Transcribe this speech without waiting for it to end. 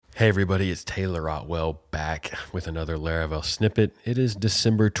Hey everybody, it's Taylor Otwell back with another Laravel snippet. It is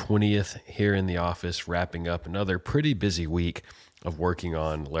December 20th here in the office, wrapping up another pretty busy week of working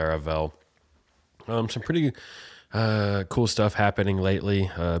on Laravel. Some pretty cool stuff happening lately.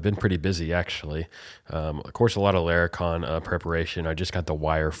 Been pretty busy actually. Of course, a lot of Laracon preparation. I just got the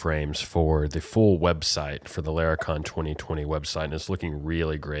wireframes for the full website for the Laracon 2020 website, and it's looking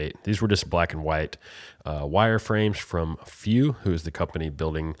really great. These were just black and white wireframes from Few, who is the company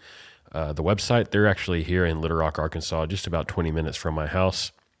building the website. They're actually here in Little Rock, Arkansas, just about 20 minutes from my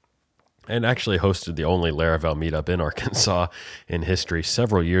house, and actually hosted the only Laravel meetup in Arkansas in history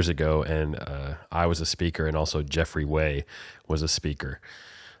several years ago. And I was a speaker, and also Jeffrey Way was a speaker.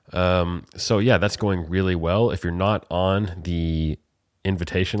 So yeah, that's going really well. If you're not on the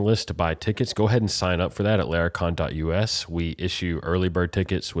invitation list to buy tickets, go ahead and sign up for that at laracon.us. We issue early bird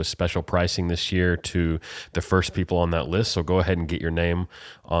tickets with special pricing this year to the first people on that list. So go ahead and get your name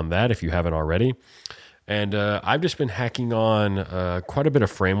on that if you haven't already. And I've just been hacking on quite a bit of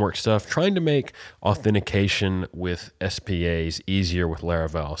framework stuff, trying to make authentication with SPAs easier with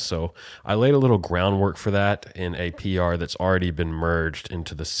Laravel. So I laid a little groundwork for that in a PR that's already been merged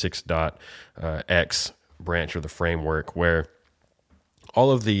into the 6.x branch of the framework, where all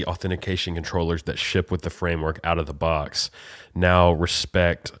of the authentication controllers that ship with the framework out of the box now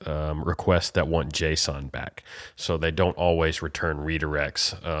respect requests that want JSON back. So they don't always return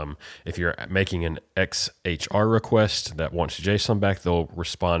redirects. If you're making an XHR request that wants JSON back, they'll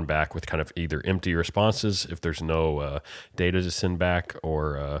respond back with kind of either empty responses if there's no data to send back,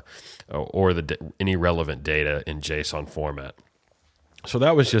 or any relevant data in JSON format. So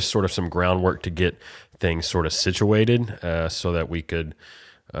that was just sort of some groundwork to get things sort of situated so that we could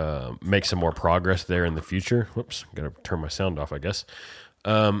make some more progress there in the future. Whoops, got to turn my sound off, I guess.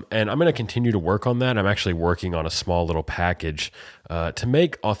 And I'm going to continue to work on that. I'm actually working on a small little package to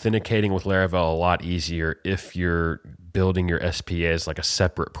make authenticating with Laravel a lot easier if you're building your SPA as like a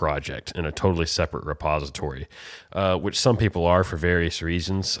separate project in a totally separate repository, which some people are for various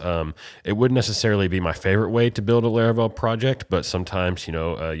reasons. It wouldn't necessarily be my favorite way to build a Laravel project, but sometimes,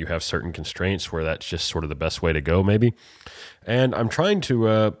 you have certain constraints where that's just sort of the best way to go maybe. And I'm trying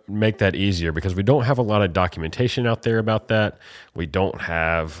to make that easier because we don't have a lot of documentation out there about that. We don't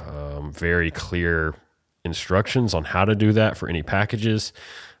have very clear instructions on how to do that for any packages.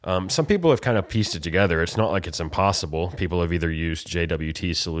 Some people have kind of pieced it together. It's not like it's impossible. People have either used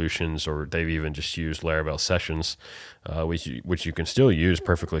JWT solutions, or they've even just used Laravel sessions, which you can still use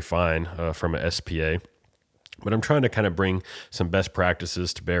perfectly fine from a SPA. But I'm trying to kind of bring some best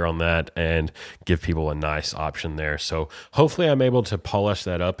practices to bear on that and give people a nice option there. So hopefully I'm able to polish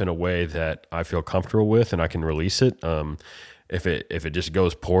that up in a way that I feel comfortable with and I can release it. If it just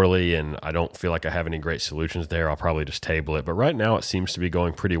goes poorly and I don't feel like I have any great solutions there, I'll probably just table it. But right now it seems to be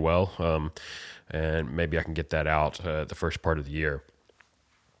going pretty well, and maybe I can get that out the first part of the year.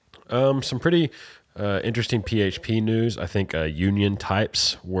 Some pretty interesting PHP news. I think union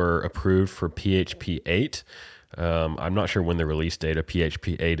types were approved for PHP 8. I'm not sure when the release date of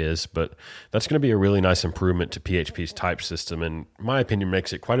PHP 8 is, but that's going to be a really nice improvement to PHP's type system, and in my opinion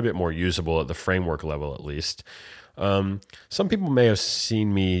makes it quite a bit more usable at the framework level at least. Some people may have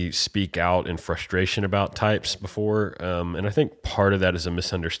seen me speak out in frustration about types before, and I think part of that is a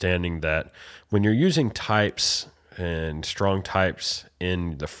misunderstanding that when you're using types and strong types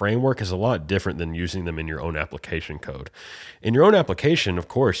in the framework is a lot different than using them in your own application code. In your own application, of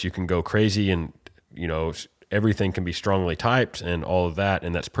course, you can go crazy and, everything can be strongly typed and all of that,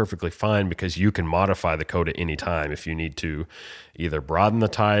 and that's perfectly fine because you can modify the code at any time. If you need to either broaden the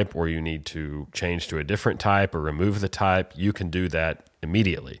type or you need to change to a different type or remove the type, you can do that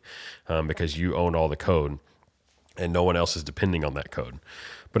immediately because you own all the code and no one else is depending on that code.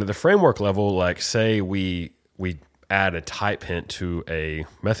 But at the framework level, like say we add a type hint to a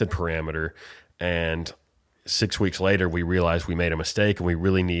method parameter, and 6 weeks later we realize we made a mistake and we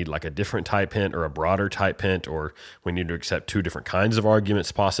really need like a different type hint or a broader type hint, or we need to accept two different kinds of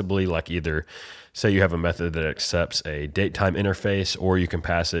arguments possibly, like either say you have a method that accepts a datetime interface, or you can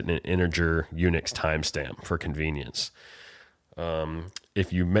pass it an integer Unix timestamp for convenience.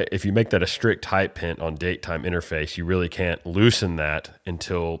 If you make that a strict type hint on datetime interface, you really can't loosen that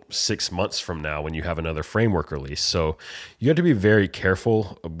until 6 months from now when you have another framework release. So you have to be very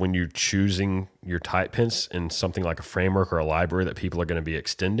careful when you're choosing your type hints in something like a framework or a library that people are going to be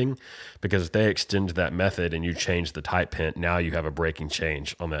extending, because if they extend that method and you change the type hint, now you have a breaking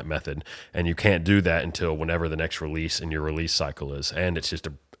change on that method, and you can't do that until whenever the next release in your release cycle is, and it's just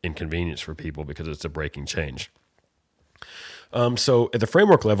an inconvenience for people because it's a breaking change. So at the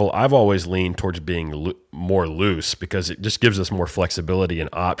framework level, I've always leaned towards being more loose because it just gives us more flexibility and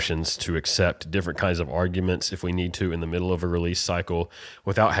options to accept different kinds of arguments if we need to in the middle of a release cycle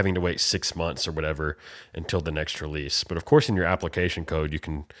without having to wait 6 months or whatever until the next release. But of course, in your application code, you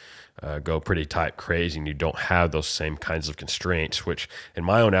can go pretty type crazy and you don't have those same kinds of constraints, which in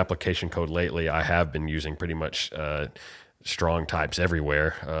my own application code lately, I have been using pretty much strong types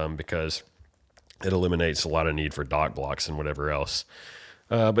everywhere because it eliminates a lot of need for doc blocks and whatever else.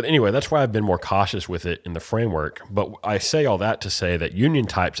 But anyway, that's why I've been more cautious with it in the framework. But I say all that to say that union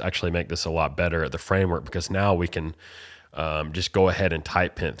types actually make this a lot better at the framework because now we can just go ahead and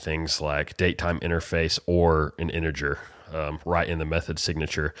type hint things like datetime interface or an integer right in the method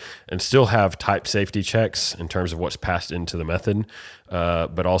signature and still have type safety checks in terms of what's passed into the method,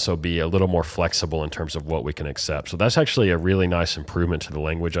 but also be a little more flexible in terms of what we can accept. So that's actually a really nice improvement to the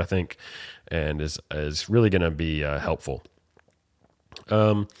language, I think, and is really going to be helpful.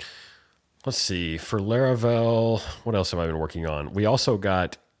 Let's see. For Laravel, what else have I been working on? We also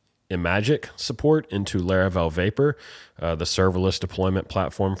got Imagic support into Laravel Vapor, the serverless deployment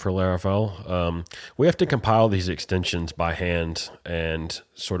platform for Laravel. We have to compile these extensions by hand and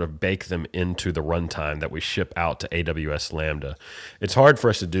sort of bake them into the runtime that we ship out to AWS Lambda. It's hard for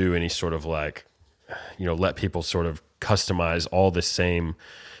us to do any sort of let people sort of customize all the same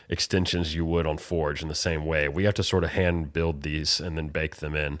extensions you would on Forge in the same way. We have to sort of hand build these and then bake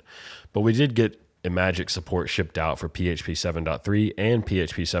them in. But we did get Imagic support shipped out for PHP 7.3 and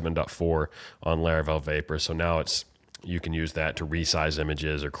PHP 7.4 on Laravel Vapor. So now you can use that to resize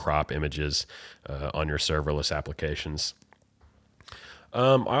images or crop images on your serverless applications.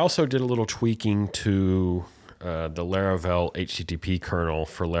 I also did a little tweaking to the Laravel HTTP kernel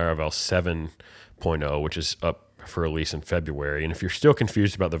for Laravel 7.0, which is up for release in February. And if you're still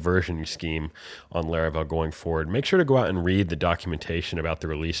confused about the versioning scheme on Laravel going forward, make sure to go out and read the documentation about the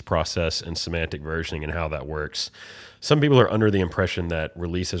release process and semantic versioning and how that works. Some people are under the impression that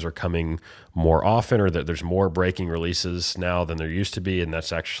releases are coming more often or that there's more breaking releases now than there used to be, and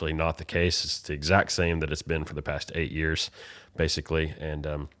that's actually not the case. It's the exact same that it's been for the past 8 years, basically.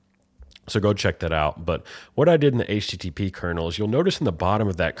 And so go check that out. But what I did in the HTTP kernel is you'll notice in the bottom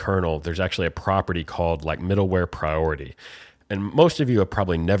of that kernel, there's actually a property called middleware priority. And most of you have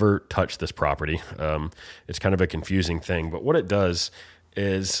probably never touched this property. It's kind of a confusing thing. But what it does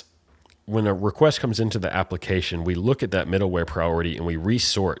is when a request comes into the application, we look at that middleware priority and we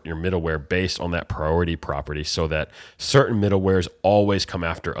resort your middleware based on that priority property so that certain middlewares always come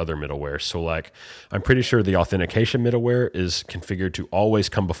after other middlewares. So I'm pretty sure the authentication middleware is configured to always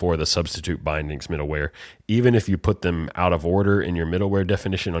come before the substitute bindings middleware. Even if you put them out of order in your middleware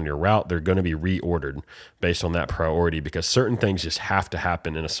definition on your route, they're going to be reordered based on that priority because certain things just have to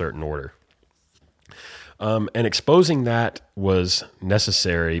happen in a certain order. And exposing that was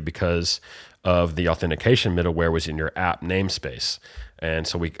necessary because of the authentication middleware was in your app namespace. And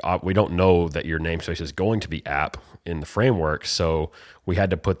so we don't know that your namespace is going to be app in the framework. So we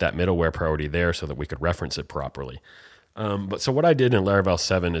had to put that middleware priority there so that we could reference it properly. So what I did in Laravel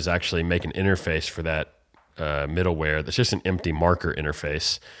 7 is actually make an interface for that middleware that's just an empty marker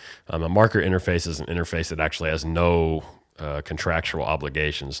interface. A marker interface is an interface that actually has no contractual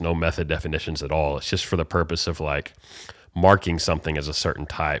obligations, no method definitions at all. It's just for the purpose of marking something as a certain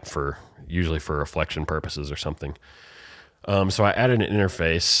type usually for reflection purposes or something. So I added an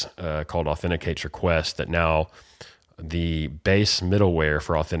interface called Authenticates Request that now the base middleware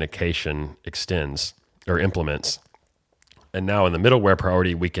for authentication extends or implements. And now in the middleware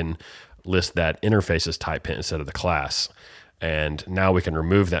priority, we can list that interface as type hint instead of the class. And now we can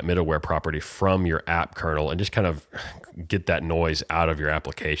remove that middleware property from your app kernel and just kind of get that noise out of your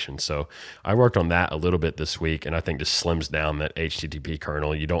application. So I worked on that a little bit this week, and I think just slims down that HTTP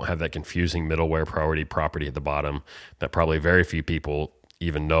kernel. You don't have that confusing middleware priority property at the bottom that probably very few people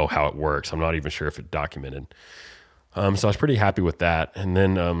even know how it works. I'm not even sure if it's documented. So I was pretty happy with that. And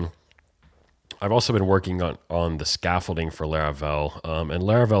then I've also been working on the scaffolding for Laravel. And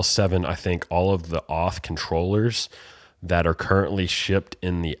Laravel 7, I think all of the auth controllers that are currently shipped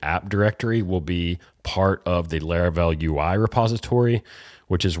in the app directory will be part of the Laravel UI repository,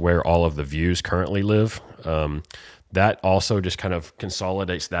 which is where all of the views currently live. That also just kind of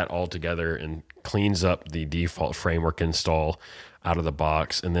consolidates that all together and cleans up the default framework install out of the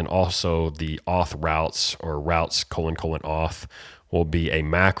box. And then also the auth routes or routes : auth will be a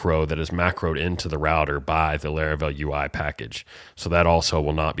macro that is macroed into the router by the Laravel UI package. So that also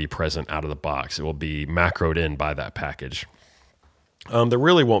will not be present out of the box. It will be macroed in by that package. There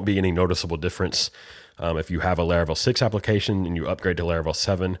really won't be any noticeable difference If you have a Laravel 6 application and you upgrade to Laravel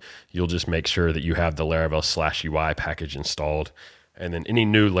 7, you'll just make sure that you have the Laravel/UI package installed. And then any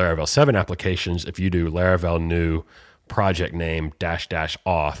new Laravel 7 applications, if you do Laravel new project name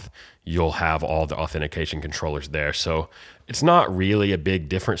 --auth, you'll have all the authentication controllers there. So it's not really a big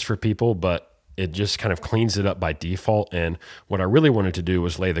difference for people, but it just kind of cleans it up by default. And what I really wanted to do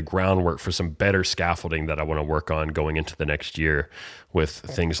was lay the groundwork for some better scaffolding that I want to work on going into the next year with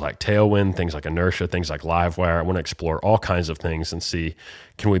things like Tailwind, things like Inertia, things like Livewire. I want to explore all kinds of things and see,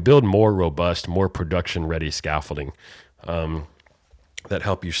 can we build more robust, more production-ready scaffolding that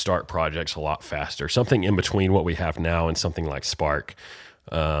help you start projects a lot faster, something in between what we have now and something like Spark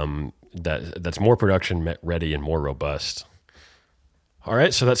that's more production ready and more robust. All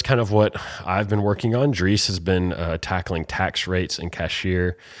right, so that's kind of what I've been working on. Dries has been tackling tax rates and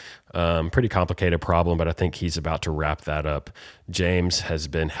cashier. Pretty complicated problem, but I think he's about to wrap that up. James has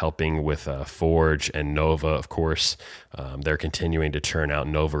been helping with Forge and Nova, of course. They're continuing to churn out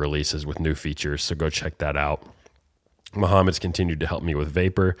Nova releases with new features, so go check that out. Mohammed's continued to help me with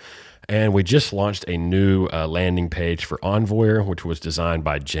Vapor. And we just launched a new landing page for Envoyer, which was designed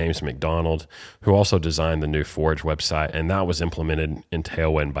by James McDonald, who also designed the new Forge website, and that was implemented in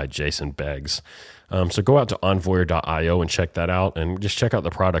Tailwind by Jason Beggs. So go out to envoyer.io and check that out, and just check out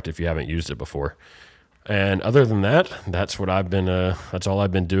the product if you haven't used it before. And other than that, that's all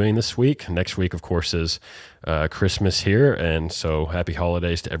I've been doing this week. Next week, of course, is Christmas here, and so happy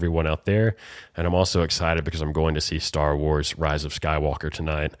holidays to everyone out there. And I'm also excited because I'm going to see Star Wars Rise of Skywalker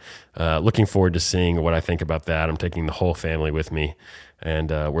tonight. Looking forward to seeing what I think about that. I'm taking the whole family with me,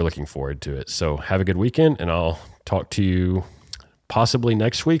 and we're looking forward to it. So have a good weekend, and I'll talk to you possibly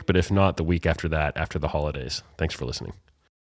next week, but if not, the week after that, after the holidays. Thanks for listening.